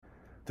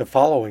The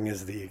following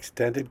is the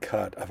extended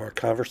cut of our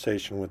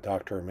conversation with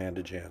Dr.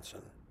 Amanda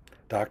Jansen.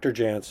 Dr.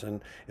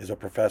 Jansen is a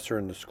professor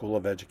in the School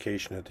of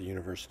Education at the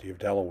University of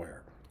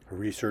Delaware. Her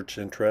research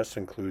interests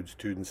include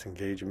students'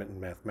 engagement in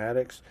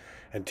mathematics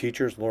and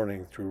teachers'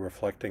 learning through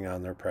reflecting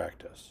on their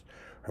practice.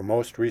 Her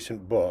most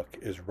recent book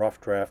is Rough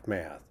Draft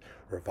Math,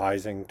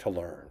 Revising to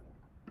Learn.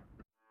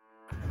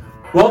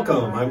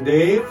 Welcome, I'm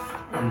Dave.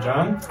 I'm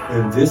John.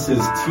 And this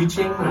is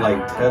Teaching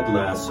Like Ted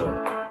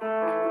Lasso.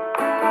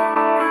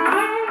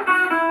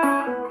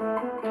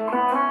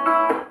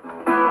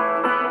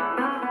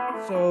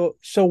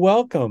 So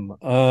welcome.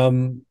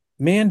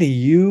 Mandy,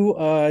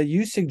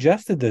 you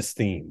suggested this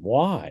theme.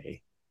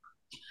 Why?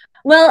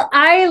 Well,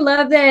 I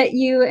love that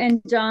you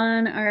and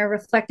John are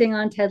reflecting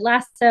on Ted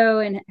Lasso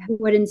and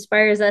what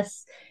inspires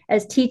us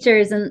as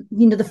teachers. And,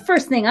 the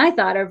first thing I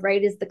thought of,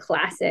 right, is the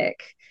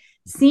classic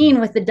scene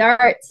with the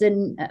darts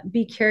and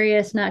be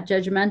curious, not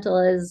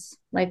judgmental is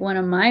like one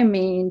of my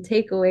main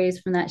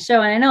takeaways from that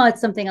show. And I know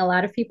it's something a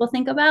lot of people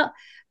think about,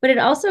 but it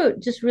also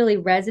just really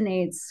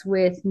resonates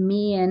with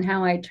me and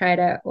how I try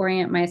to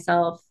orient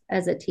myself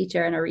as a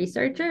teacher and a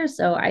researcher.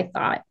 So I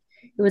thought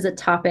it was a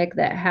topic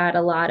that had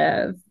a lot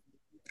of,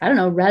 I don't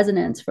know,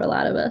 resonance for a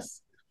lot of us.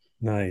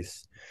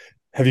 Nice.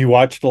 Have you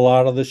watched a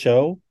lot of the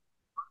show?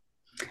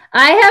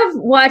 I have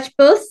watched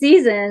both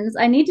seasons.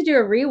 I need to do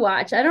a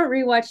rewatch. I don't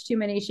rewatch too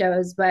many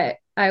shows, but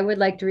I would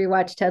like to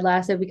rewatch Ted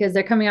Lasso because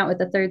they're coming out with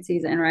the third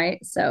season,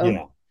 right?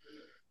 So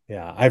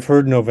yeah. I've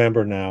heard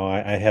November now.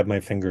 I have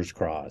my fingers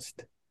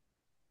crossed.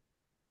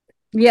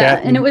 Yeah,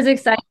 Kathy? and it was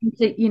exciting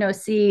to,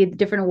 see the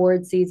different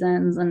award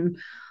seasons and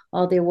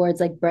all the awards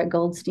like Brett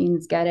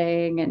Goldstein's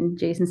getting and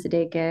Jason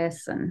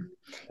Sudeikis and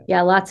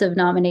lots of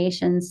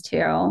nominations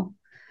too.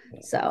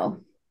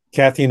 So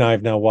Kathy and I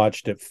have now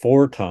watched it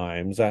 4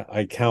 times.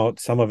 I count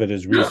some of it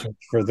as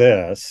research for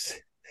this.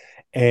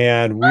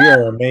 And we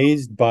are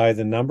amazed by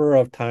the number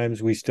of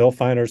times we still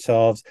find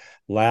ourselves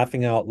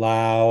laughing out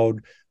loud,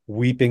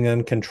 weeping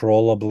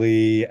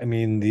uncontrollably. I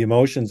mean, the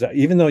emotions,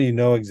 even though you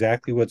know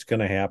exactly what's going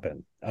to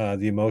happen,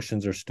 the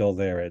emotions are still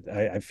there.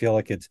 I feel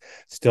like it's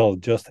still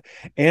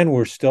and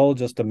we're still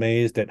just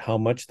amazed at how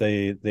much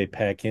they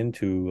pack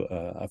into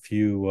a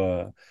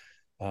few,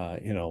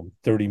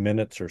 30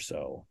 minutes or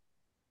so.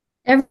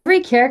 every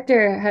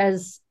character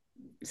has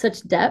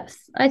such depth,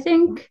 I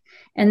think,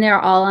 and they're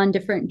all on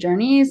different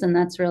journeys, and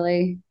that's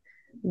really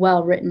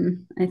well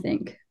written, I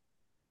think.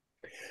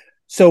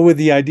 So with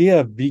the idea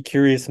of be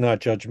curious,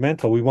 not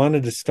judgmental, we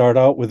wanted to start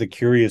out with a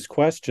curious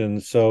question.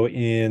 So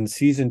in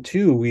season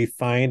 2, we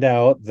find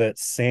out that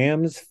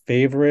Sam's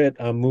favorite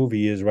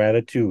movie is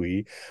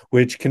Ratatouille,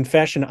 which,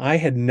 confession, I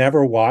had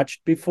never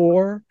watched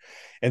before.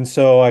 And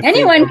so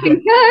anyone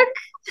can cook.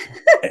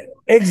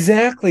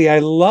 Exactly. I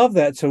love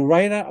that. So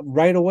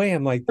right away,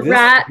 I'm like, The this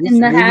rat in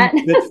the really hat.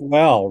 fits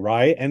well,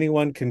 right?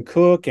 Anyone can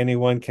cook,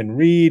 anyone can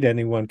read,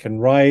 anyone can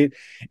write,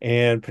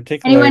 and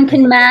particularly Anyone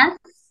can math.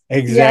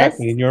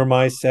 exactly. Yes. In your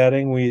my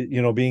setting,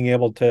 being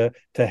able to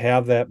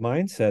have that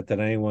mindset that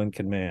anyone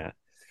can match.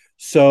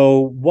 So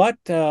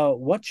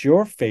what's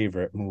your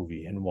favorite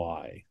movie and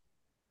why?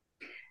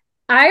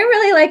 I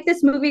really like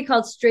this movie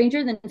called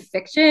Stranger Than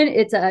Fiction.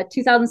 It's a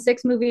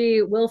 2006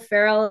 movie. Will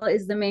Ferrell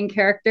is the main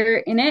character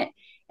in it.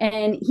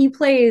 And he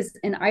plays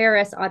an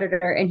IRS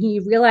auditor, and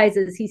he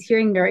realizes he's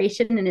hearing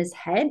narration in his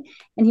head.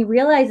 And he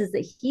realizes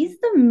that he's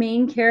the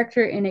main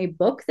character in a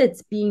book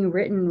that's being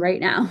written right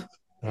now.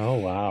 Oh,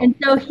 wow. And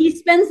so he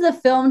spends the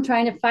film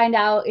trying to find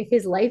out if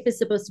his life is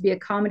supposed to be a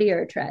comedy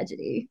or a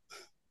tragedy.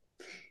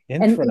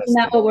 And isn't that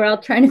Interesting. what we're all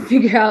trying to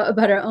figure out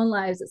about our own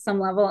lives at some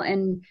level?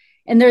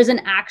 And there's an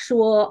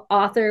actual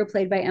author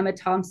played by Emma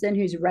Thompson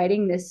who's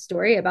writing this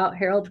story about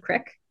Harold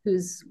Crick,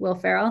 who's Will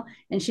Ferrell,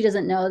 and she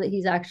doesn't know that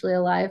he's actually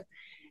alive.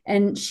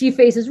 And she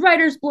faces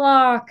writer's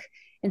block.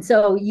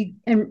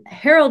 And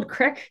Harold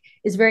Crick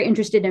is very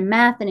interested in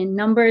math and in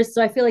numbers.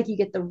 So I feel like you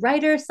get the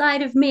writer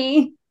side of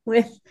me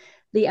with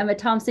the Emma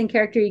Thompson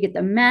character, you get the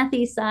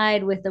mathy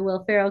side with the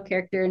Will Ferrell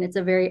character, and it's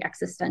a very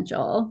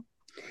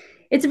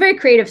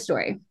creative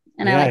story.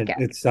 And I Yeah, like it.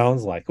 it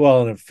sounds like.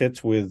 Well, and it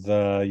fits with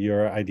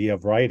your idea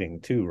of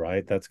writing too,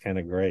 right? That's kind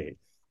of great.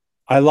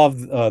 I love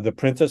The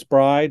Princess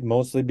Bride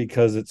mostly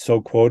because it's so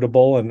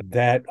quotable, and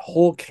that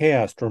whole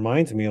cast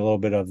reminds me a little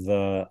bit of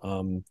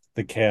the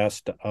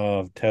cast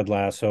of Ted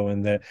Lasso,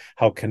 and that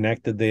how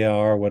connected they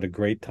are. What a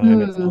great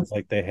time it sounds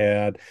like they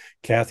had.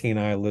 Kathy and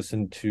I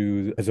listened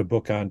to as a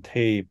book on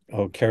tape.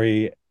 Oh,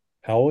 Carrie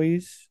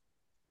Elwes.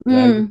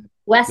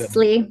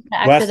 Wesley, the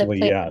actor that Wesley,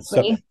 played yeah. So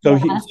Wesley. so Yeah.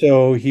 he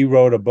so he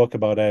wrote a book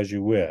about As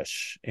You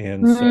Wish,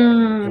 and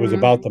so it was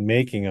about the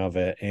making of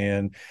it,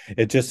 and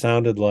it just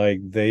sounded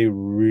like they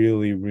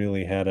really,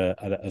 really had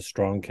a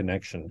strong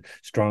connection,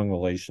 strong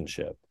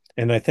relationship.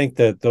 And I think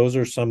that those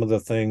are some of the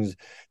things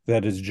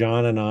that as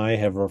John and I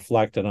have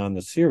reflected on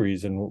the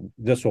series, and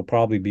this will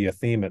probably be a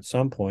theme at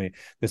some point,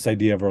 this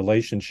idea of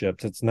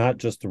relationships. It's not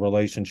just the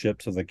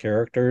relationships of the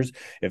characters.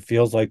 It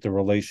feels like the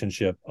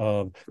relationship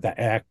of the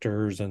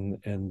actors and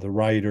the The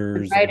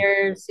writers, and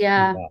writers,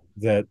 yeah.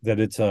 that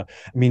it's I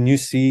mean, you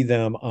see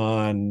them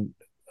on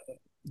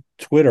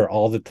Twitter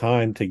all the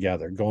time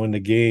together, going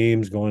to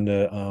games, going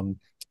to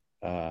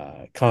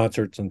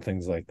concerts and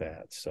things like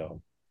that.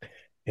 So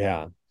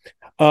yeah.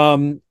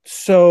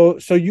 So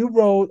you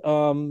wrote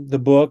the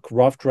book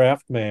Rough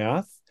Draft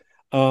Math.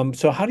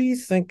 So how do you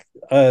think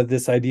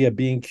this idea of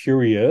being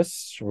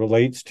curious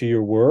relates to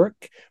your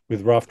work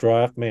with Rough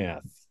Draft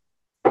Math?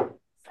 So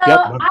Yep,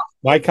 I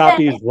my think that,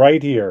 copy is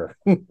right here.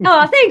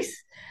 oh, thanks.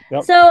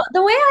 Yep. So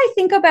the way I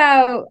think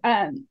about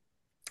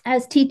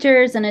as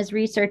teachers and as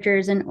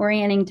researchers and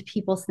orienting to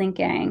people's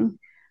thinking,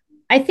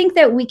 I think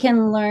that we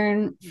can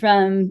learn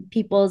from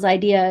people's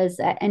ideas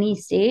at any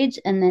stage,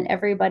 and that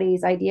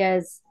everybody's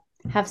ideas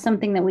have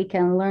something that we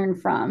can learn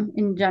from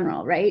in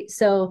general, right?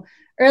 So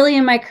early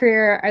in my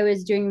career, I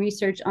was doing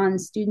research on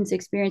students'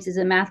 experiences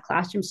in math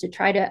classrooms to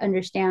try to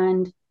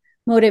understand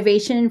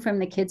motivation from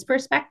the kids'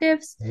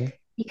 perspectives, Mhm.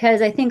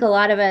 because I think a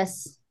lot of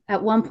us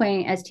at one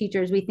point as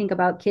teachers, we think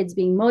about kids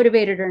being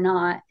motivated or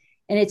not.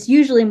 And it's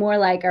usually more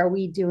like, are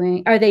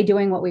they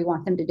doing what we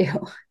want them to do?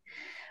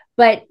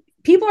 But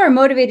people are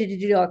motivated to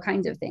do all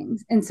kinds of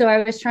things. And so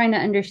I was trying to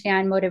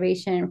understand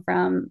motivation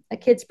from a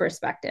kid's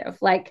perspective.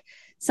 Like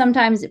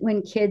sometimes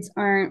when kids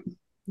aren't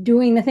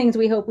doing the things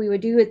we hope we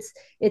would do,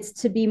 it's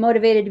to be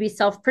motivated to be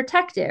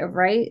self-protective,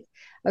 right?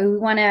 Or we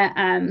want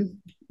to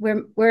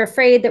we're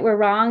afraid that we're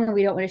wrong and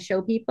we don't want to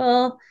show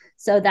people.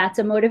 So that's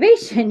a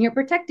motivation. You're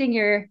protecting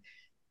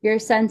your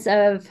sense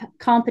of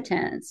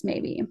competence,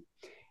 maybe.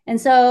 And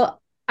so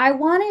I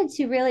want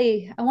to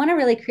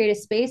really create a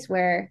space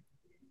where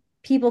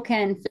people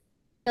can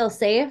feel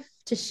safe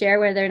to share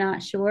where they're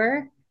not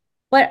sure,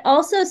 but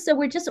also so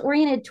we're just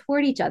oriented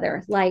toward each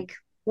other. Like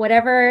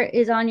whatever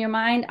is on your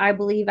mind, I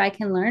believe I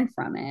can learn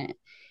from it.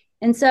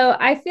 And so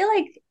I feel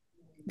like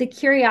the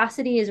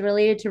curiosity is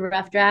related to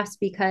rough drafts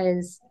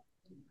because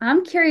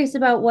I'm curious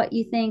about what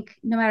you think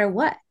no matter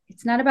what.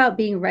 It's not about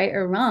being right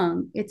or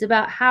wrong. It's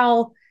about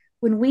how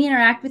when we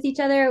interact with each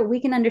other,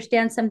 we can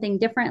understand something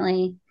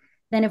differently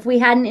than if we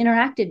hadn't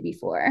interacted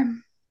before.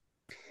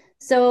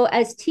 So,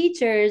 as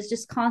teachers,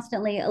 just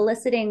constantly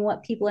eliciting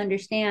what people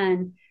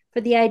understand for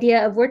the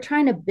idea of we're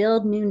trying to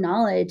build new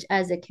knowledge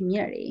as a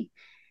community.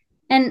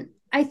 And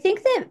I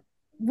think that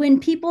when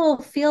people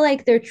feel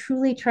like they're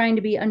truly trying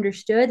to be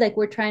understood, like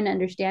we're trying to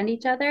understand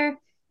each other,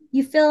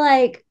 you feel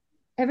like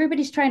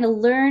everybody's trying to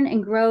learn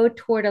and grow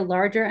toward a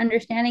larger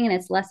understanding. And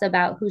it's less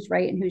about who's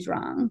right and who's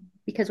wrong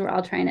because we're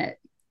all trying to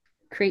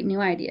create new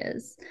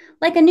ideas,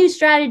 like a new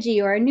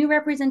strategy or a new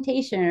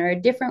representation or a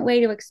different way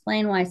to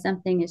explain why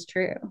something is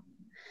true.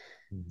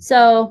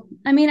 So,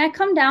 I mean, I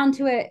come down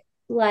to it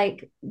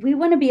like we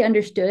want to be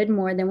understood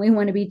more than we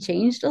want to be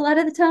changed a lot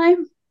of the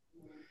time.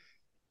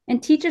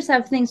 And teachers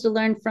have things to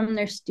learn from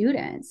their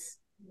students.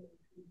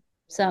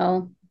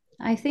 So,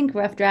 I think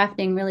rough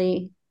drafting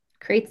really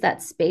creates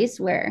that space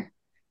where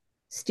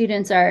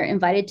students are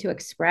invited to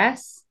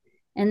express,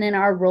 and then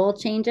our role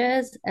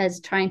changes as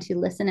trying to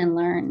listen and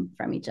learn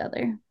from each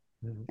other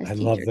as I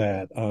love teachers.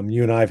 that.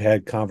 You and I have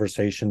had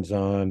conversations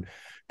on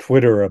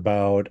Twitter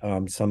about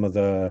some of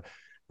the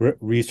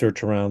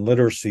research around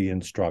literacy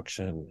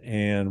instruction.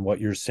 And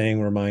what you're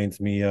saying reminds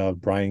me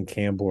of Brian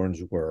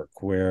Camborne's work,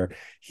 where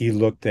he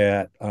looked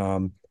at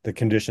the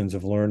conditions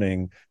of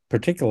learning,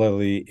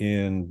 particularly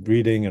in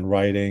reading and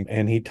writing.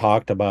 And he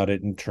talked about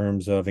it in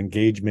terms of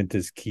engagement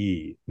is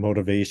key,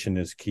 motivation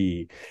is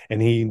key.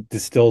 And he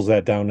distills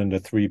that down into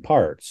three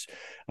parts: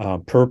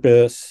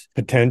 purpose,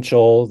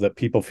 potential, that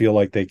people feel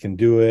like they can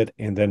do it,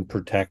 and then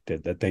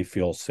protected, that they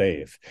feel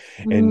safe.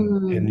 And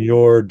in Mm.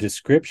 your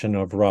description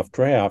of rough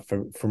draft,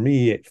 for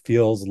me, it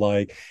feels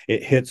like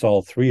it hits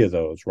all three of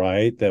those,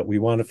 right? That we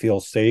want to feel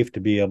safe to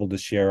be able to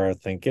share our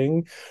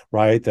thinking,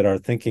 right? That our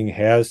thinking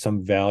has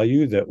some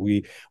value, that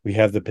we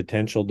have the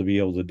potential to be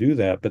able to do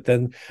that. But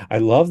then I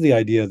love the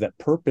idea that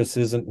purpose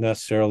isn't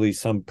necessarily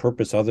some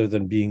purpose other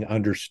than being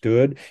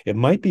understood. It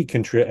might be,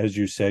 as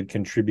you said,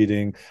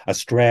 contributing a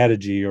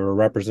strategy or a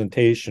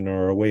representation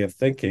or a way of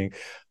thinking.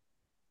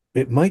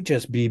 It might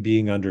just be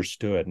being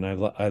understood, and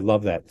I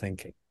love that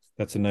thinking.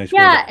 That's a nice way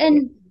to Yeah, put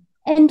it.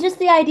 and just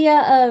the idea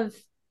of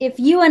if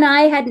you and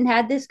I hadn't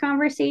had this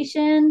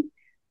conversation,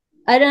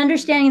 an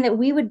understanding that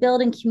we would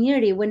build in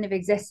community wouldn't have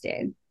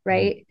existed, Mhm.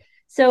 right?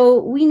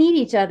 So we need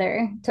each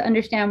other to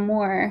understand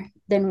more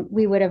than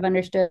we would have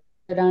understood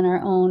on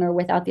our own or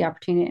without the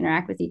opportunity to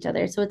interact with each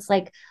other. So it's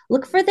like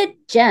look for the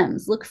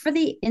gems, look for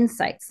the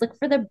insights, look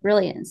for the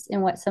brilliance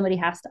in what somebody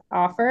has to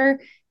offer,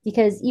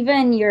 because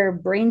even your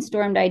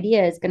brainstormed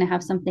idea is going to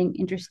have something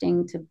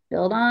interesting to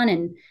build on.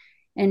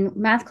 And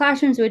math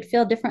classrooms would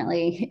feel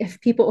differently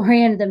if people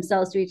oriented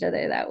themselves to each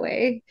other that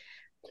way.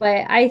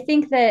 But I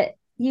think that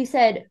you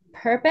said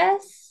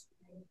purpose,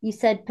 you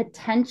said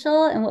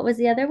potential, and what was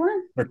the other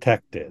one?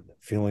 Protected,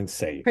 feeling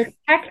safe.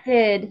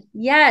 Protected.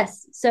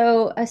 Yes.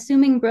 So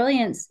assuming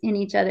brilliance in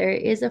each other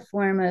is a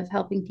form of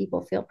helping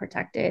people feel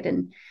protected,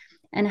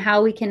 and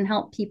how we can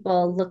help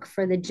people look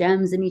for the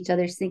gems in each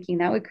other's thinking.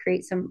 That would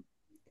create some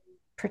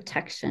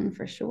protection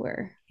for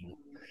sure.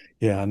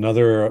 Yeah,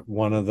 another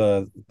one of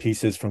the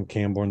pieces from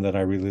Camborne that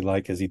I really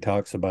like is he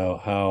talks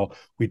about how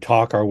we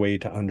talk our way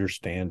to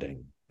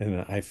understanding.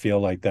 And I feel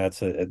like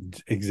that's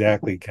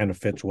exactly kind of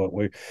fits what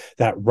we,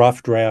 that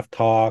rough draft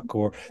talk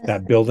or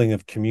that building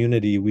of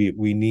community.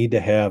 We need to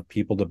have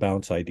people to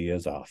bounce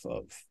ideas off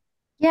of.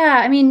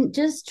 Yeah, I mean,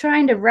 just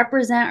trying to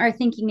represent our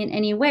thinking in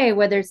any way,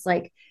 whether it's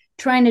like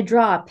trying to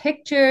draw a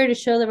picture to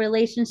show the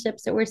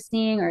relationships that we're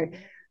seeing, or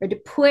to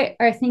put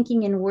our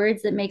thinking in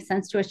words that make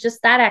sense to us.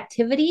 Just that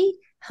activity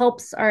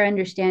helps our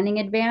understanding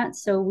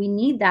advance. So we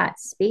need that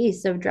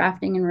space of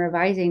drafting and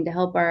revising to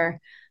help our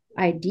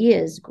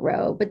ideas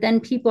grow. But then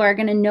people are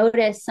going to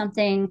notice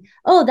something,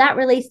 oh, that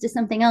relates to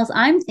something else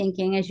I'm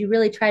thinking. As you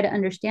really try to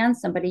understand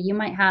somebody, you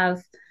might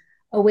have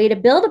a way to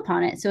build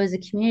upon it. So as a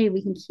community,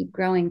 we can keep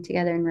growing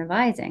together and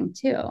revising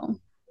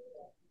too.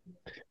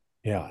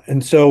 Yeah.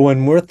 And so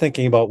when we're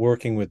thinking about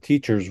working with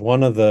teachers,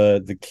 one of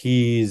the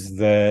keys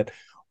that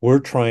we're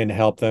trying to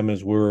help them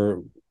is we're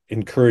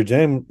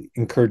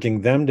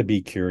encouraging them to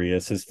be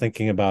curious is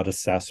thinking about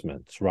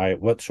assessments, right?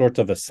 What sorts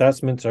of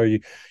assessments are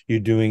you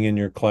doing in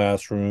your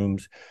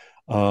classrooms?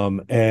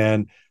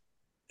 And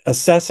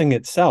assessing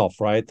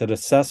itself, right? That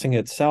assessing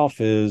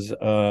itself is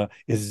a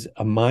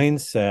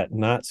mindset,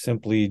 not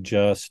simply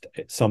just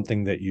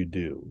something that you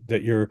do.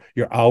 That you're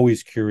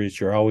always curious,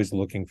 you're always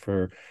looking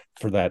for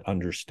that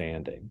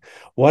understanding.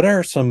 What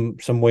are some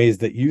ways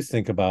that you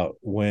think about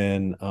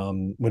when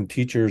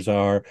teachers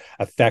are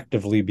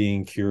effectively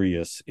being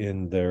curious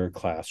in their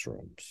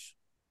classrooms?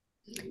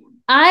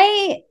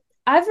 I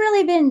I've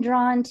really been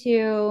drawn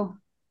to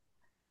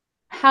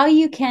how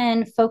you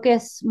can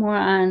focus more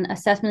on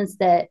assessments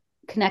that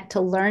connect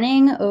to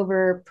learning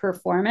over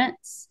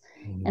performance.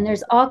 And Mm-hmm.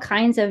 there's all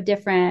kinds of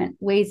different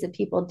ways that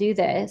people do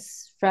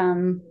this,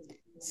 from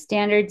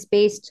standards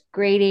based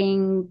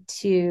grading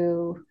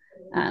to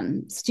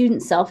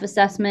student self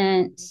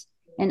assessment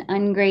and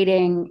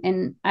ungrading.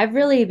 And I've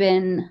really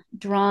been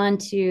drawn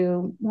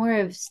to more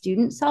of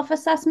student self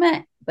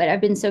assessment, but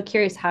I've been so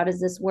curious, how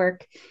does this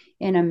work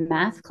in a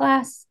math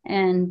class?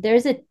 And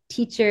there's a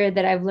teacher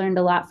that I've learned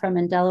a lot from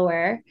in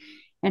Delaware,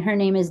 and her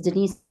name is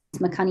Denise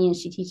McCunny, and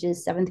she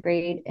teaches seventh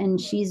grade. And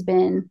she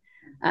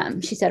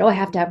said, "Oh, I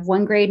have to have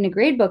one grade in a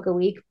grade book a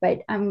week, but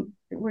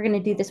we're going to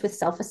do this with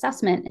self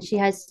assessment." And she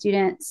has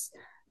students,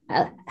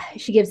 uh,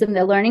 she gives them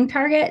the learning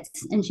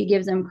targets, and she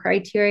gives them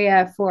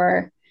criteria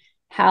for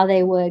how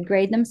they would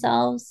grade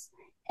themselves.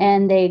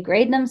 And they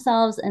grade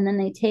themselves, and then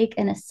they take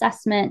an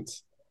assessment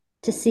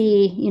to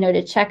see,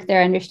 to check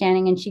their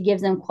understanding. And she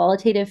gives them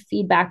qualitative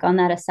feedback on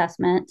that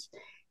assessment.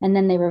 And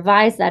then they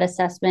revise that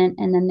assessment,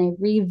 and then they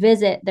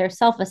revisit their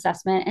self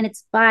assessment. And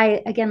it's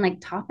by, again,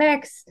 like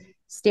topics,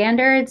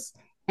 standards,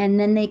 and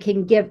then they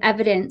can give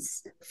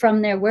evidence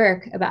from their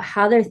work about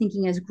how their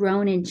thinking has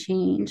grown and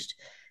changed.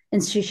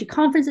 And so she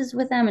conferences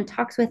with them and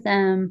talks with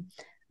them,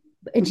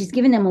 and she's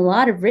giving them a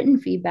lot of written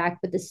feedback,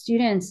 but the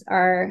students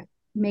are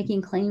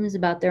making claims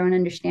about their own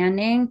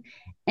understanding.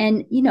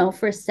 And,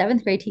 for a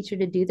seventh grade teacher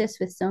to do this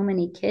with so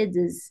many kids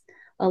is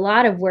a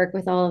lot of work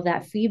with all of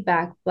that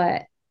feedback.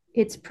 But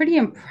it's pretty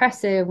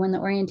impressive when the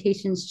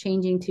orientation's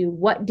changing to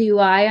what do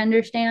I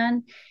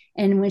understand?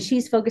 And when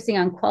she's focusing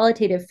on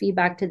qualitative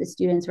feedback to the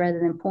students rather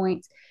than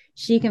points,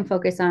 she can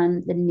focus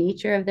on the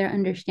nature of their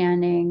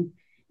understanding.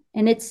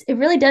 And it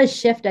really does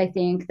shift, I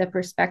think, the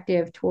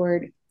perspective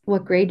toward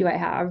what grade do I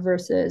have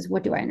versus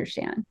what do I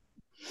understand.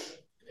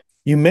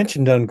 You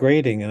mentioned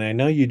ungrading, and I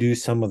know you do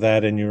some of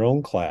that in your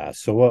own class.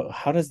 So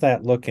how does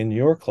that look in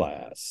your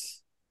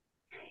class?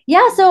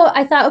 Yeah, so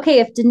I thought, okay,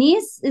 if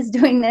Denise is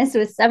doing this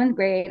with seventh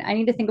grade, I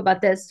need to think about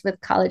this with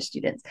college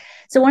students.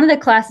 So one of the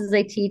classes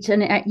I teach,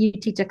 and you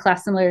teach a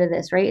class similar to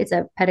this, right? It's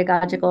a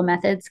pedagogical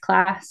methods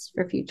class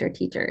for future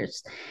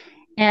teachers.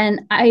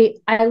 And I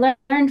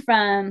learned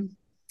from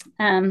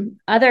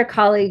other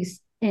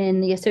colleagues in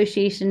the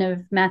Association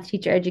of Math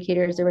Teacher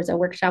Educators. There was a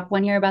workshop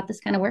one year about this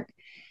kind of work.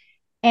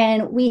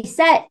 And we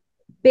set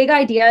big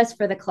ideas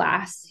for the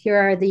class. Here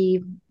are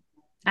the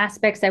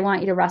aspects I want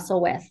you to wrestle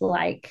with,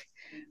 like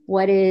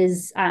what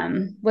does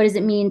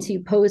it mean to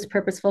pose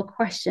purposeful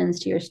questions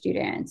to your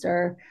students,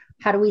 or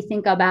how do we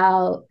think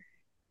about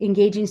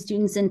engaging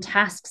students in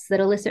tasks that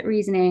elicit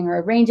reasoning, or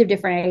a range of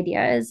different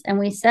ideas. And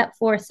we set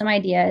forth some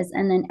ideas,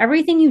 and then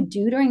everything you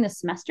do during the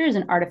semester is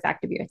an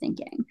artifact of your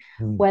thinking,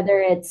 Hmm. whether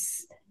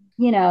it's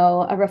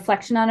a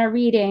reflection on a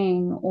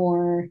reading,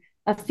 or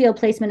a field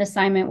placement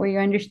assignment where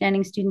you're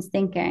understanding students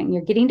thinking.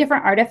 You're getting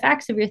different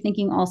artifacts of your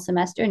thinking all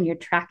semester, and you're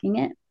tracking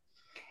it.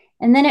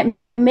 And then at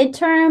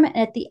midterm,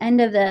 at the end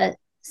of the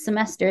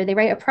semester, they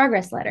write a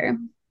progress letter.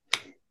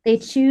 They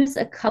choose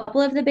a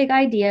couple of the big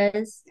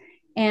ideas,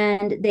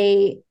 and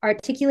they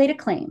articulate a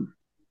claim.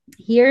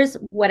 Here's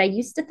what I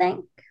used to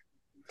think,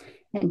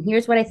 and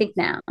here's what I think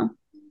now.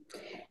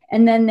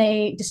 And then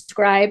they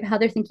describe how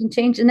their thinking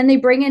changed. And then they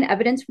bring in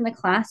evidence from the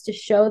class to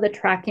show the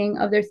tracking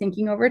of their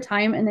thinking over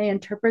time. And they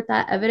interpret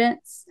that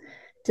evidence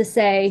to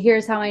say,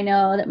 here's how I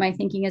know that my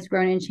thinking has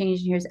grown and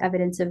changed, and here's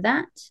evidence of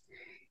that.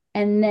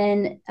 And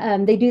then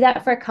they do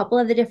that for a couple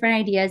of the different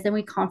ideas. Then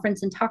we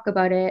conference and talk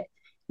about it.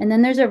 And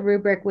then there's a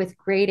rubric with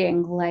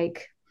grading,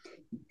 like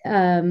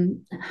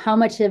how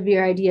much of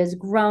your idea has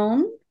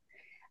grown,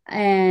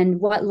 and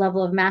what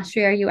level of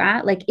mastery are you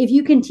at. Like if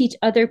you can teach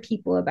other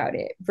people about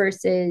it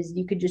versus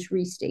you could just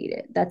restate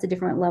it, that's a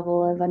different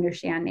level of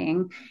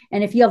understanding.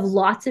 And if you have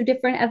lots of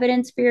different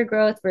evidence for your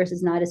growth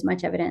versus not as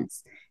much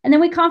evidence. And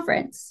then we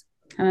conference.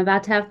 I'm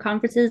about to have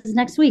conferences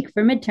next week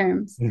for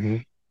midterms, Hmm.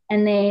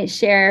 and they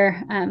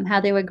share how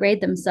they would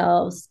grade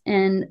themselves.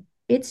 And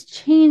it's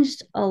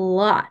changed a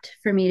lot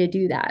for me to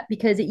do that,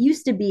 because it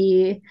used to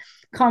be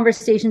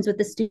conversations with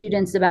the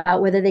students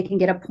about whether they can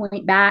get a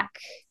point back,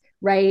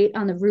 right,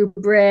 on the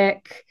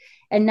rubric.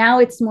 And now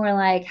it's more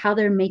like how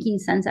they're making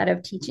sense out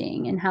of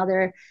teaching and how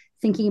they're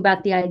thinking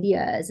about the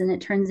ideas. And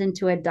it turns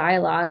into a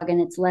dialogue, and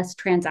it's less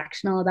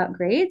transactional about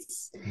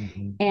grades.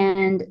 Hmm.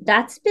 And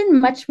that's been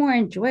much more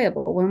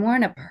enjoyable. We're more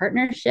in a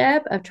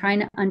partnership of trying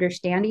to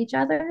understand each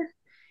other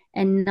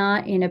and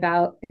not in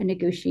about a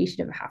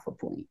negotiation of half a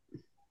point.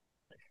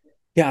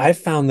 Yeah, I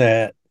found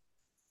that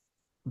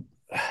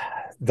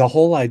the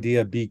whole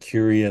idea be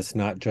curious,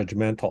 not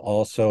judgmental,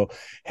 also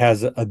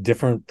has a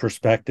different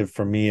perspective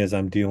for me as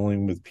I'm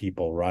dealing with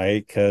people,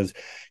 right? Because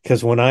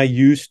when I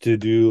used to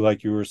do,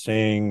 like you were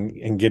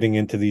saying, and getting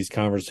into these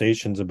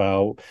conversations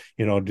about,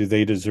 do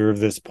they deserve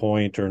this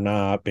point or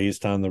not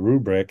based on the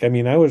rubric, I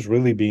mean, I was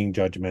really being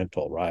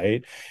judgmental,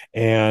 right?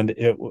 And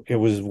it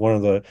was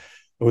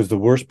it was the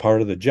worst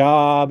part of the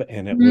job,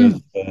 and it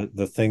was Mm.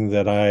 the thing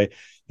that I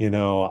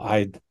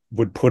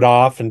would put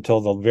off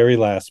until the very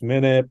last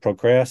minute,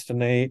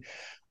 procrastinate.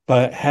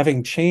 But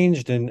having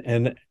changed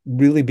and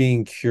really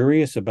being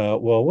curious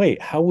about, well,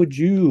 wait, how would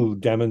you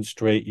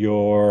demonstrate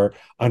your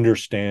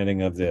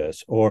understanding of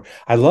this? Or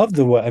I love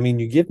the way, I mean,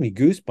 you give me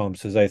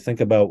goosebumps as I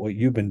think about what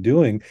you've been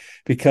doing,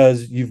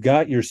 because you've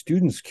got your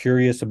students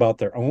curious about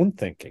their own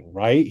thinking,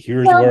 right?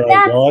 Here's Well, where I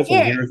that's was, and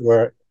it. here's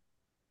where.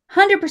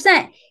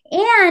 100%.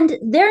 And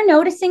they're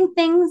noticing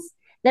things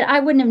that I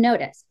wouldn't have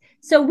noticed.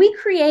 So we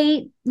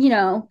create,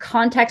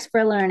 context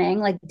for learning,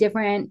 like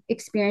different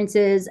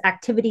experiences,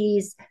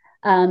 activities,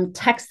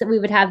 texts that we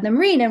would have them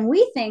read. And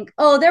we think,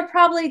 oh, they're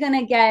probably going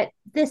to get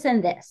this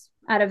and this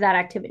out of that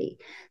activity.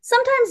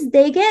 Sometimes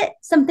they get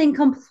something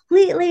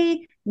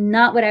completely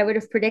not what I would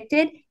have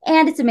predicted,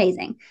 and it's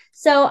amazing.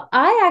 So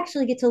I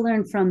actually get to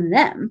learn from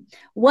them.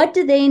 What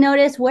do they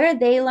notice? What are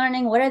they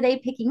learning? What are they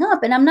picking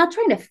up? And I'm not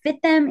trying to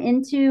fit them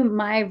into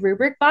my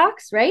rubric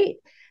box, right?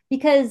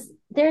 Because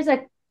there's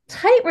a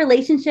tight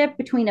relationship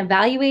between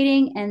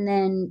evaluating and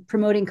then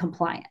promoting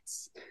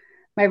compliance.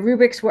 My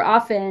rubrics were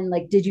often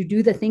like, did you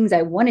do the things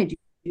I wanted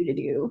you to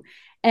do?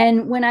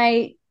 And when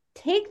I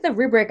take the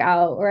rubric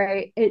out,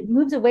 it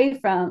moves away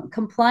from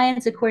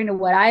compliance according to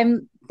what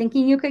I'm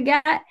thinking you could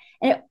get,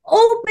 and it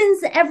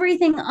opens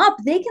everything up.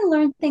 They can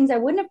learn things I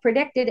wouldn't have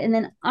predicted, and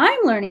then I'm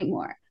learning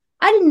more.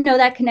 I didn't know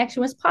that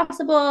connection was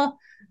possible.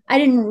 I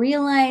didn't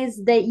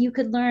realize that you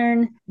could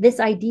learn this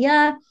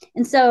idea.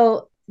 And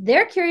so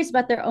they're curious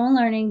about their own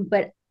learning,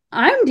 but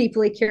I'm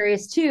deeply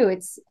curious too.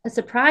 It's a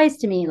surprise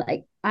to me.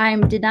 Like, I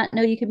did not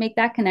know you could make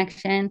that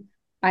connection.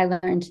 I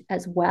learned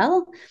as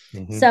well.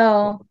 Mhm.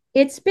 So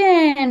it's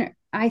been,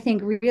 I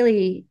think,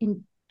 really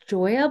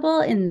enjoyable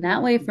in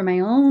that way for my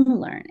own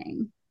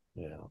learning.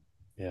 Yeah.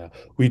 Yeah.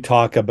 We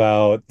talk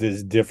about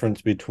this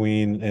difference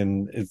between,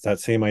 and it's that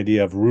same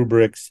idea of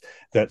rubrics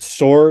that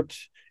sort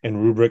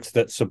and rubrics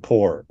that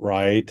support,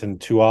 right?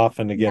 And too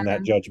often, again,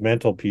 that Yeah,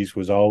 judgmental piece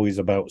was always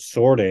about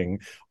sorting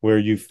where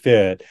you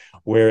fit.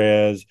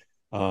 Whereas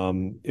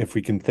if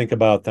we can think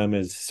about them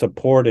as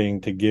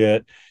supporting to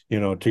get,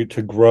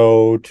 to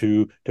grow,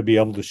 to be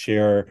able to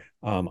share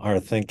our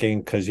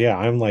thinking. Because yeah,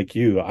 I'm like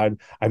you. I'm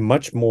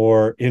much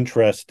more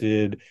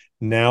interested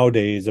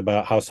nowadays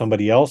about how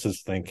somebody else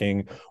is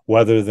thinking,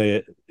 whether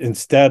they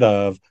instead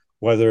of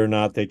whether or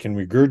not they can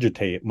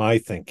regurgitate my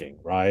thinking,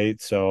 right?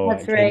 So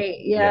that's again, right.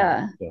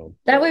 yeah. Yeah. So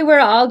That way we're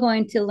all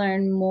going to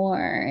learn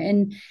more,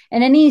 and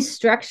any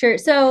structure.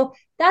 So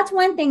that's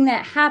one thing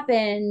that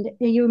happened.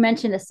 You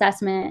mentioned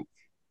assessment.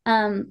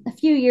 A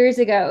few years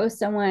ago,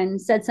 someone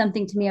said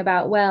something to me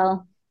about,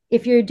 well,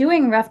 if you're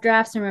doing rough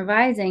drafts and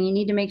revising, you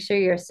need to make sure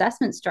your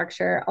assessment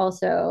structure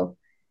also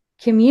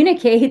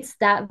communicates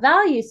that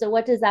value. So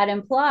what does that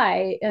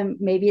imply?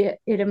 Maybe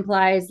it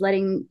implies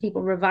letting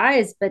people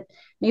revise, but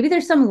maybe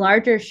there's some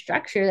larger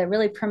structure that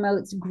really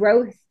promotes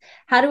growth.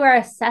 How do our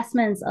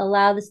assessments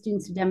allow the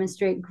students to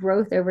demonstrate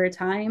growth over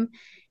time?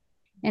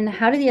 And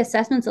how do the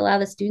assessments allow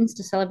the students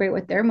to celebrate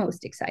what they're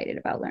most excited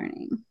about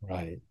learning?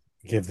 right.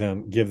 Give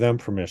them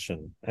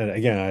permission. And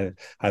again,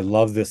 I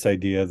love this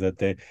idea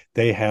that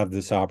they have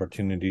this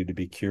opportunity to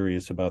be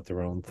curious about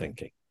their own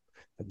thinking.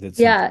 That's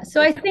something. Yeah. So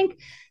I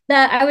think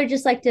that I would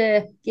just like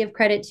to give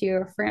credit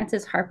to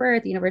Frances Harper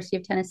at the University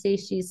of Tennessee.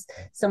 She's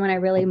someone I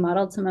really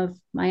modeled some of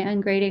my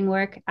ungrading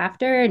work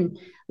after. And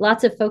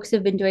lots of folks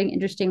have been doing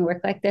interesting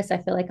work like this.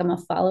 I feel like I'm a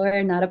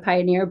follower, not a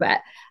pioneer, but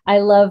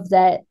I love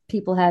that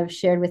people have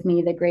shared with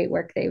me the great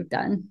work they've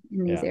done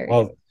in these Yeah. areas.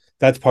 Well,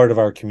 that's part of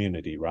our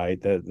community,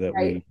 right? That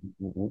Right.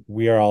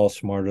 we are all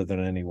smarter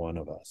than any one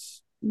of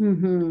us.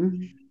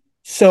 Mm-hmm.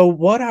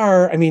 So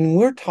I mean,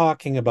 we're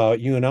talking about,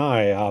 you and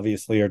I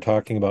obviously are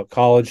talking about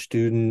college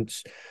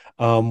students.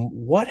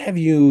 What have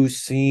you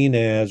seen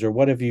as, or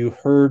what have you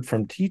heard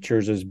from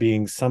teachers as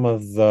being some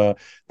of the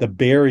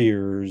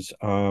barriers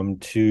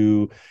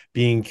to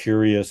being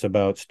curious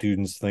about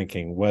students'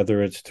 thinking,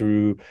 whether it's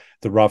through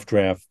the rough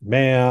draft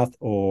math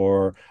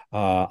or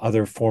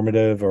other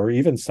formative or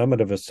even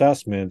summative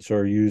assessments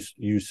or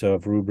use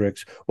of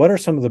rubrics? What are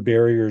some of the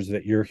barriers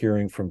that you're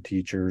hearing from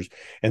teachers?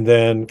 And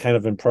then, kind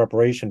of in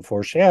preparation,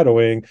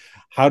 foreshadowing,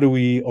 how do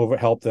we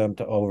help them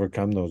to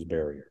overcome those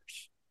barriers?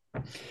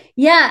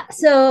 Yeah,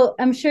 so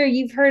I'm sure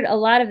you've heard a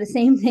lot of the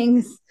same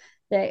things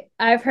that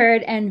I've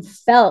heard and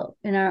felt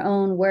in our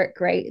own work,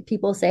 right?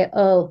 People say,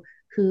 "Oh,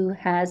 who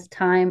has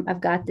time?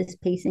 I've got this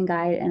pacing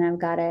guide and I've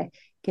got to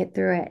get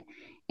through it."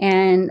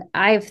 And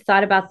I've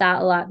thought about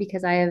that a lot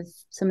because I have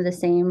some of the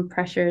same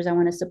pressures. I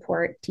want to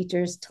support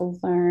teachers to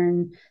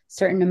learn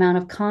certain amount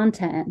of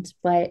content,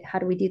 but how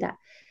do we do that?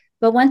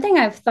 But one thing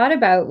I've thought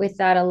about with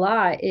that a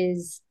lot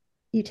is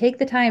you take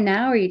the time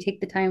now or you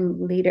take the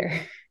time later.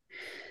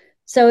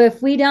 So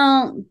if we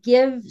don't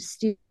give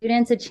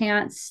students a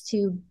chance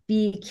to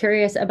be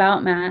curious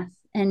about math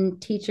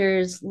and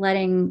teachers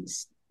letting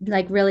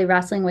like really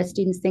wrestling with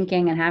students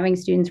thinking and having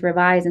students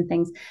revise and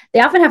things, they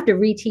often have to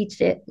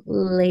reteach it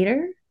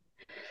later.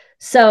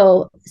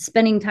 So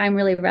spending time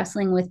really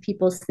wrestling with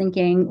people's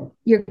thinking,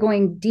 you're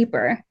going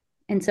deeper.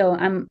 And so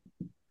I'm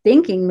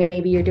thinking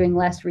maybe you're doing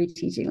less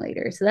reteaching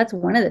later. So that's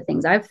one of the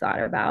things I've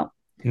thought about.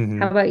 How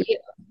Mm-hmm. about you?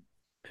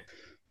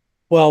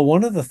 Well,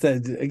 one of the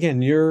things,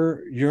 again,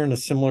 you're in a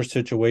similar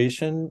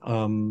situation,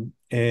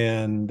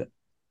 and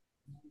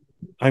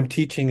I'm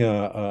teaching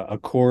a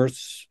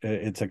course.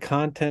 It's a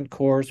content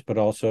course, but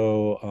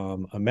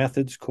also a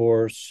methods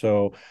course.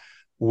 So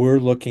we're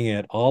looking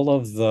at all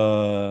of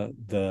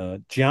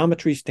the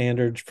geometry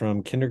standards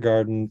from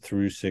kindergarten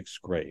through sixth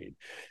grade.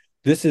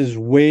 This is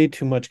way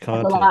too much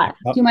That's a content. lot.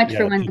 Too much Yeah,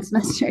 for one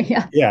semester.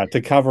 Yeah. yeah,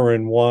 to cover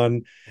in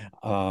one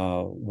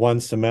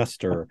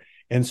semester.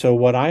 And so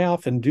what I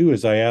often do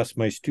is I ask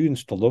my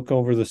students to look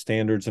over the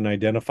standards and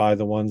identify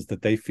the ones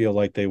that they feel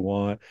like they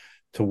want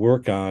to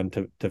work on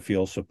to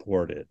feel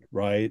supported,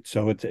 right?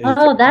 So it's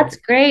Oh, that's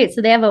great.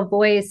 So they have a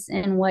voice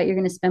in what you're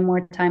going to spend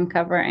more time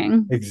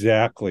covering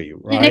exactly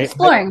and right.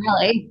 exploring,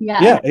 really.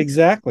 Yeah, Yeah.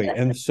 exactly.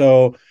 And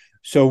so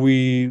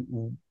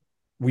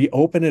we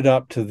open it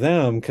up to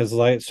them because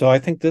so I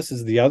think this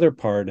is the other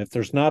part. If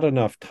there's not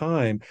enough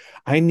time,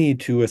 I need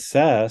to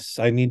assess,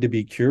 I need to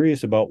be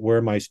curious about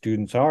where my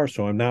students are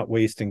so I'm not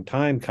wasting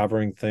time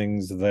covering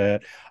things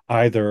that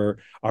either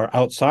are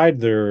outside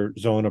their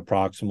zone of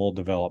proximal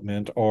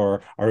development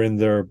or are in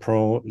their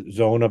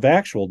zone of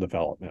actual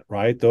development,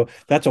 right? Though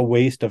that's a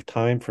waste of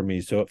time for me.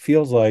 So it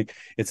feels like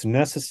it's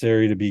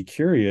necessary to be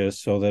curious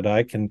so that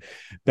I can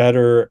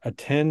better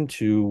attend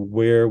to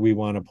where we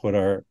want to put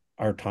our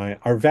time,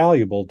 our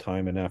valuable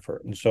time and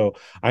effort. And so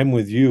I'm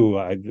with you.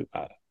 I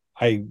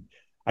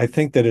I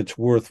think that it's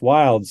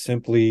worthwhile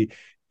simply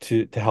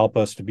to help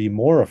us to be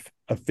more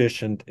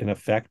efficient and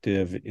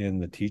effective in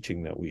the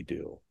teaching that we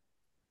do.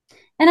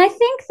 And I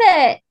think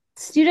that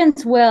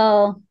students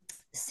will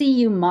see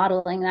you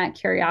modeling that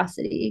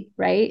curiosity,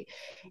 right?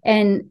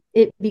 And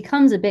it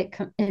becomes a bit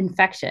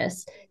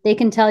infectious. They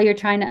can tell you're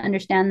trying to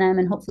understand them,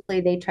 and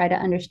hopefully they try to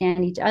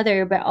understand each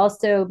other, but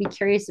also be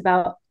curious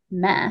about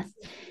math.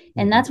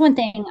 And Mm-hmm. that's one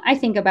thing I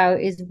think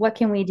about is what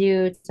can we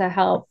do to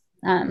help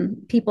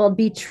people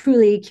be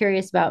truly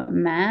curious about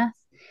math.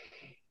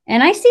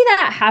 And I see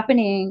that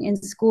happening in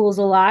schools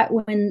a lot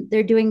when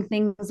they're doing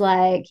things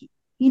like,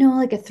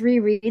 like a three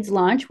reads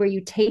launch where you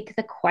take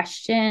the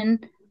question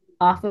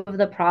off of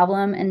the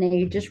problem and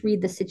they just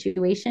read the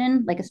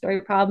situation like a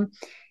story problem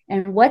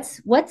and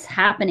what's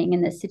happening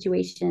in this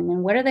situation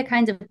and what are the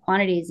kinds of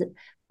quantities,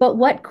 but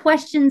what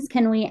questions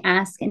can we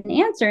ask and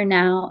answer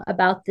now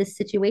about this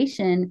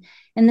situation.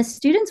 And the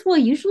students will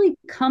usually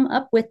come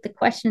up with the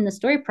question in the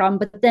story problem,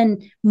 but then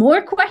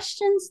more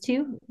questions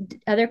too,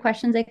 other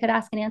questions they could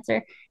ask and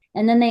answer,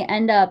 and then they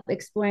end up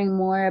exploring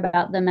more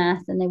about the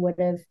math than they would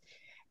have.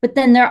 But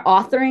then they're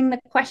authoring the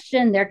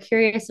question, they're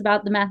curious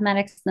about the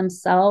mathematics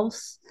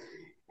themselves.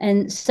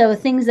 And so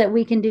things that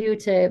we can do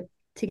to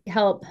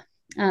help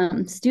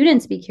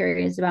students be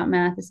curious about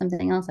math is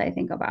something else I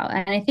think about.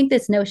 And I think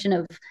this notion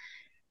of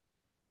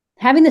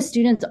having the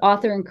students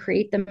author and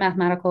create the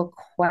mathematical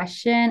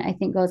question, I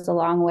think goes a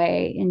long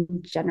way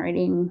in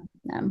generating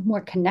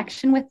more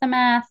connection with the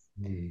math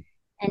Mm-hmm.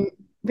 and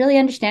really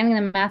understanding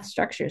the math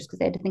structures because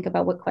they had to think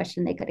about what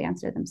question they could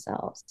answer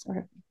themselves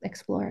or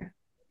explore.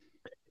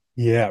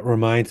 Yeah, it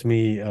reminds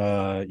me,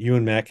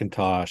 Ewan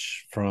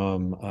McIntosh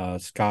from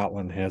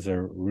Scotland has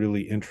a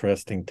really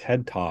interesting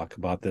TED talk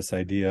about this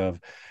idea of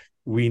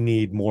we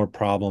need more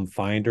problem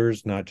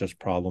finders, not just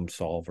problem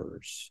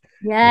solvers.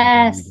 And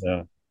Yes.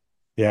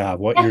 yeah,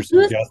 what Yeah, you're whose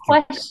suggesting,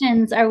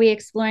 questions are we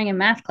exploring in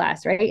math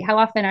class, right? How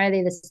often are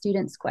they the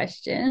students'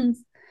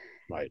 questions?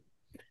 right?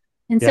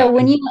 And Yeah. so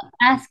when you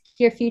ask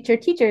your future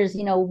teachers,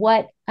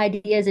 what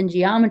ideas in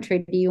geometry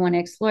do you want to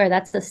explore?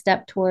 That's a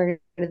step toward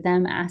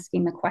them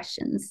asking the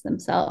questions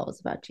themselves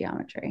about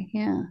geometry.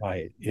 Yeah.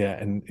 Right. Yeah.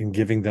 And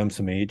giving them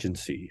some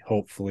agency,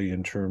 hopefully,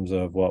 in terms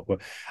of what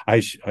I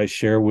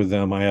share with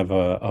them. I have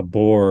a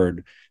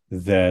board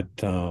that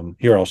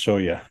here, I'll show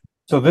you.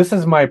 So this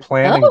is my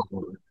planning Oh,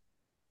 board,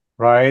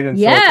 right? And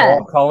so it's yeah.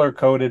 all color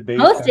coded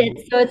based Post on,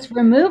 it so it's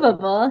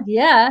removable.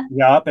 Yeah.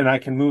 yep, and I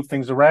can move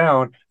things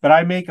around. But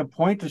I make a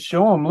point to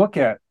show them, look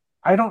at,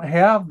 I don't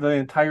have the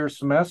entire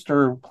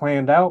semester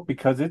planned out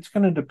because it's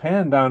going to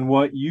depend on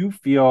what you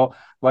feel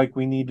like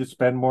we need to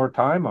spend more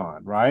time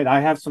on, right? I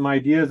have some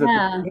ideas at the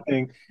Yeah.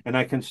 beginning and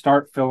I can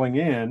start filling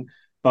in,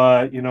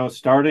 but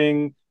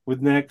starting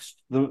with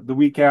the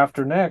week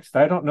after next,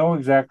 I don't know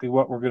exactly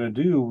what we're going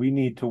to do. We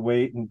need to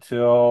wait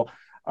until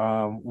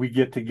we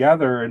get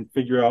together and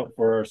figure out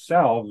for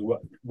ourselves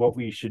what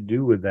we should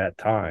do with that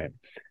time.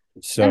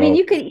 I mean, So,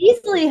 you could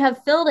easily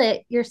have filled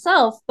it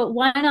yourself, but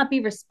why not be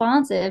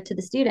responsive to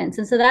the students?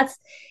 And so that's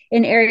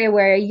an area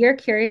where you're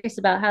curious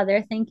about how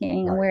they're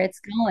thinking and right. where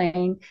it's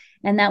going.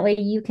 And that way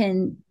you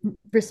can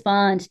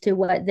respond to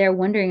what they're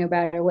wondering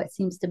about or what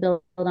seems to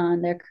build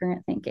on their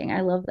current thinking. I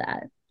love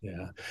that.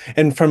 Yeah.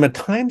 And from a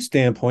time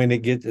standpoint,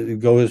 it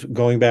goes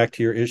going back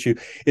to your issue.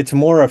 It's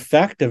more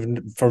effective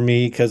for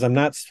me because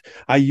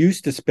I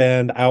used to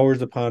spend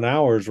hours upon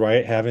hours,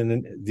 right,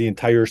 having the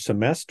entire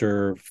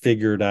semester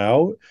figured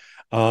out.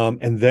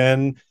 And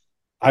then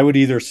I would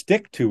either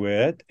stick to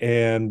it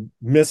and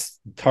miss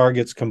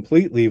targets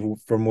completely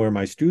from where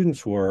my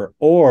students were,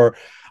 or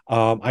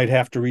I'd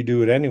have to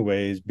redo it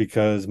anyways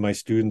because my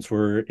students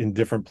were in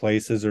different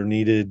places or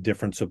needed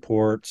different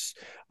supports.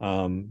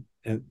 And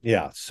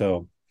yeah,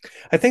 so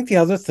I think the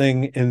other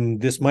thing, and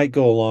this might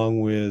go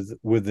along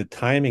with the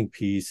timing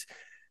piece,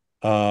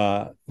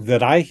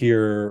 that I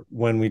hear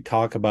when we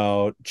talk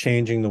about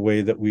changing the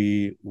way that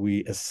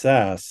we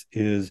assess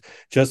is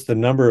just the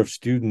number of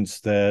students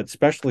that,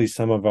 especially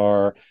some of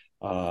our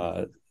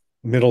uh,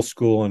 middle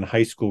school and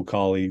high school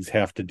colleagues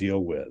have to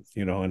deal with,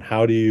 and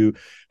how do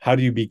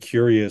you be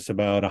curious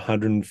about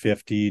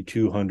 150,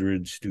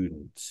 200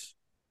 students?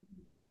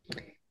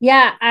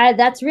 Yeah,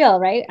 that's real,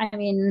 right? I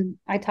mean,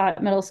 I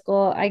taught middle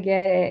school, I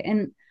get it.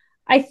 And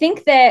I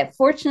think that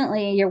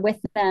fortunately you're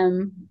with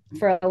them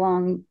for a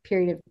long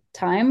period of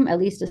time, at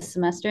least a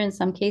semester in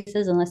some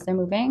cases, unless they're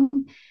moving.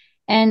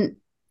 And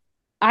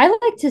I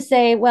like to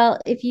say, well,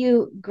 if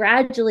you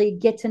gradually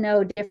get to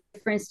know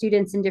different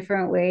students in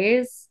different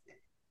ways,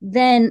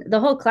 then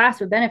the whole class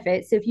would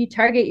benefit. So if you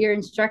target your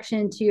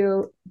instruction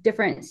to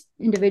different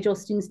individual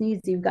students'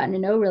 needs you've gotten to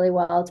know really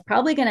well, it's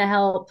probably going to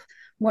help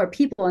more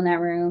people in that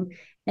room.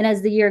 And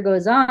as the year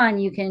goes on,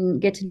 you can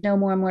get to know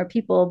more and more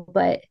people,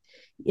 but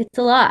it's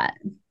a lot.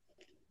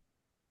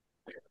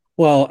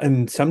 Well,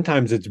 and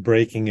sometimes it's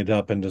breaking it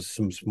up into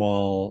some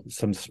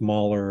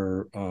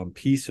smaller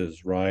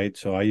pieces, right?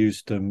 So I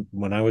used to,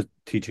 when I was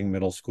teaching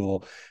middle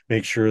school,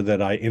 make sure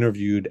that I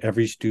interviewed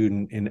every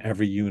student in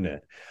every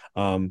unit.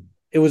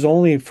 It was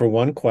only for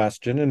one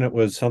question, and it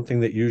was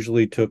something that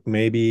usually took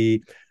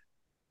maybe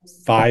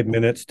 5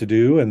 minutes to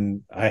do,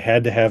 and I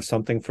had to have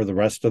something for the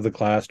rest of the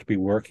class to be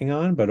working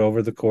on. But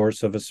over the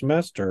course of a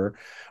semester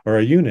or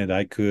a unit,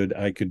 I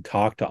could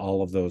talk to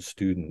all of those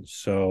students.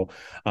 So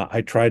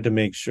I tried to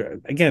make sure.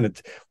 Again,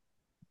 it's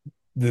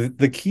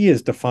the key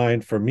is to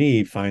find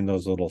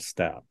those little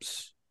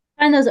steps.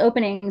 Find those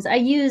openings. I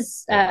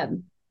use Yeah.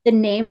 the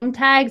name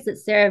tags that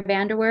Sarah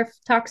Vanderwerf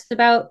talks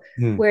about,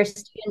 Hmm. where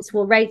students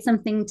will write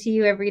something to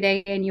you every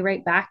day and you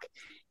write back.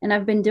 And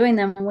I've been doing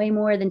them way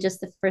more than just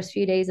the first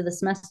few days of the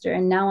semester.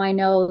 And now I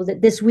know that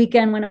this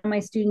weekend, one of my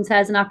students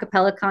has an a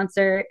cappella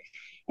concert,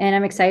 and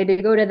I'm excited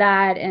to go to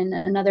that. And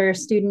another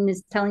student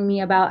is telling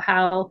me about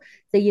how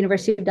the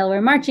University of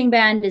Delaware Marching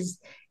Band has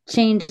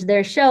changed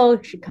their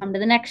show, should come to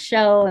the next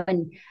show.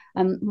 And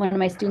one of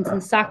my students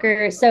in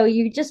soccer. So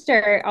you just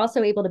are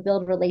also able to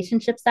build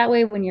relationships that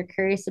way when you're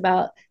curious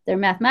about their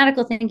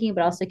mathematical thinking,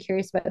 but also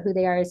curious about who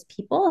they are as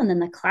people. And then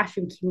the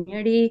classroom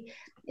community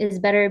is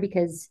better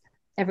because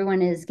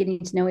everyone is getting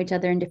to know each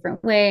other in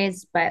different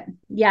ways. But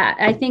yeah,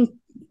 I think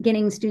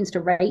getting students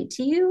to write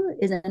to you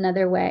is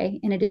another way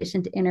in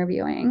addition to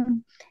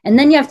interviewing. And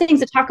then you have things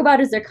to talk about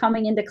as they're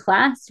coming into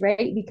class,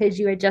 right? Because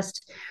you had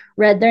just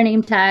read their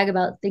name tag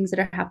about things that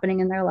are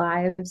happening in their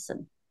lives.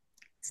 And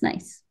it's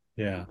nice.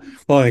 Yeah.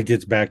 Well, it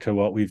gets back to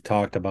what we've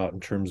talked about in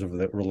terms of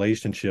the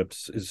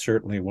relationships is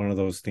certainly one of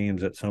those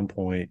themes at some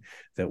point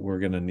that we're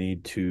going to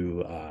need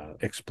to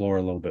explore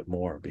a little bit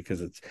more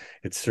because it's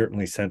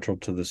certainly central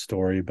to the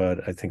story,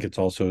 but I think it's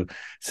also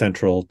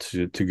central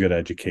to good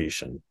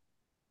education.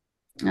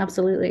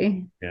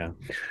 Absolutely. Yeah.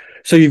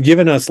 So you've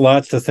given us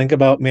lots to think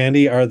about,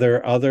 Mandy. Are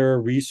there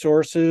other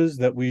resources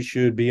that we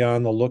should be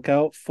on the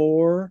lookout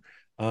for?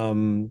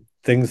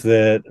 Things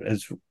that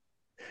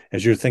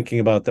as you're thinking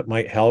about that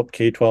might help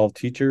K-12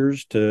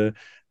 teachers to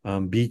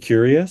be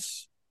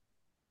curious?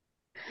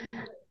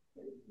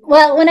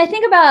 Well, when I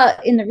think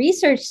about in the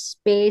research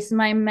space,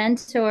 my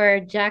mentor,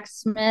 Jack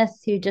Smith,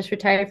 who just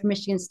retired from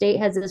Michigan State,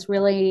 has this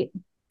really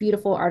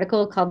beautiful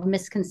article called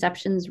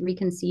Misconceptions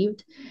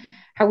Reconceived,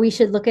 how we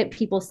should look at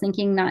people's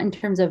thinking not in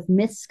terms of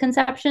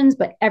misconceptions,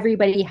 but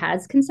everybody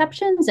has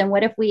conceptions. And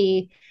what if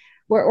we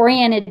were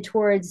oriented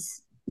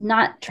towards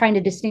not trying to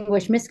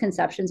distinguish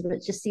misconceptions,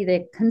 but just see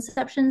the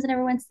conceptions in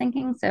everyone's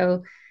thinking?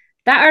 So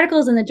that article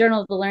is in the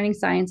Journal of the Learning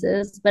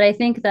Sciences, but I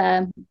think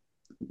the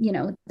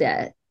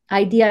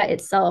idea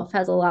itself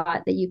has a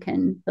lot that you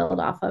can build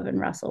off of and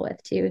wrestle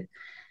with too,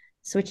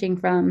 switching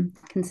from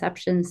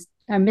conceptions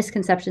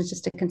misconceptions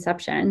just to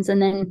conceptions,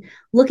 and then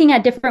looking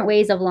at different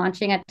ways of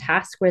launching a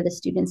task where the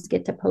students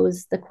get to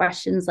pose the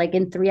questions. Like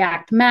in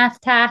 3-act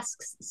math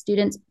tasks,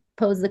 students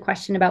pose the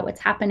question about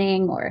what's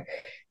happening, or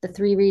the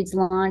 3 reads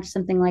launch,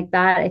 something like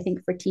that. I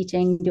think for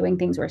teaching, doing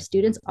things where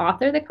students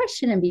author the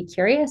question and be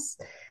curious,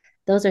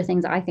 those are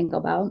things I think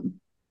about.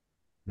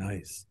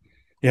 Nice.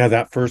 Yeah,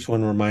 that first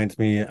one reminds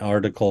me an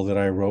article that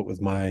I wrote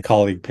with my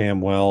colleague Pam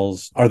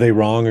Wells. Are they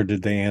wrong or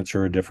did they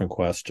answer a different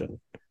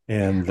question?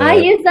 And I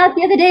used that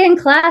the other day in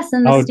class,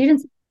 and the oh,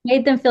 students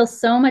made them feel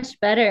so much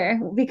better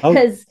oh,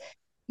 because,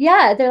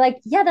 yeah, they're like,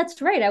 yeah,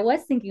 that's right. I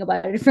was thinking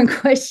about a different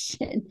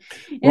question.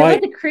 And it was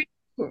right,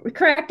 the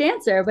correct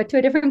answer, but to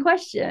a different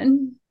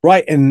question.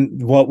 right.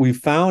 And what we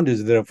found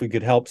is that if we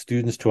could help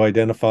students to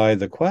identify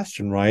the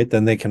question, right,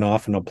 then they can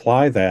often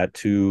apply that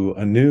to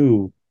a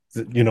new,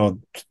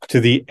 to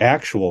the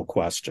actual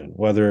question,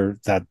 whether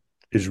that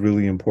is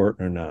really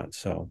important or not.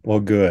 So,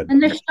 well, good.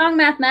 And there's strong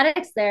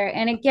mathematics there.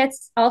 And it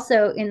gets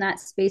also in that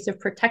space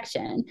of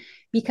protection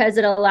because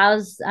it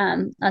allows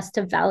us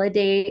to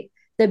validate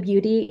the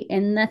beauty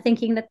in the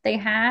thinking that they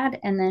had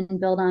and then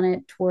build on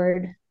it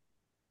toward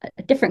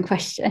a different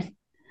question.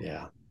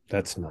 Yeah,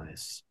 that's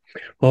nice.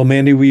 Well,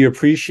 Mandy, we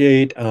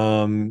appreciate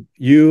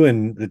you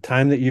and the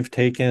time that you've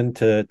taken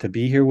to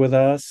be here with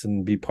us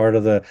and be part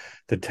of the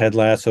Ted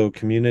Lasso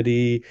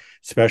community,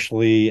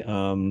 especially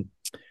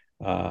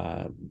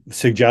uh,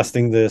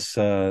 suggesting this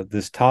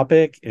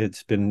topic.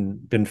 It's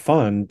been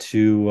fun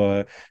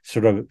to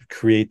sort of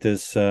create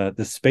this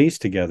space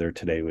together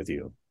today with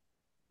you.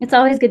 It's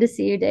always good to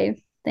see you,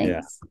 Dave.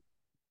 Yeah. Thanks.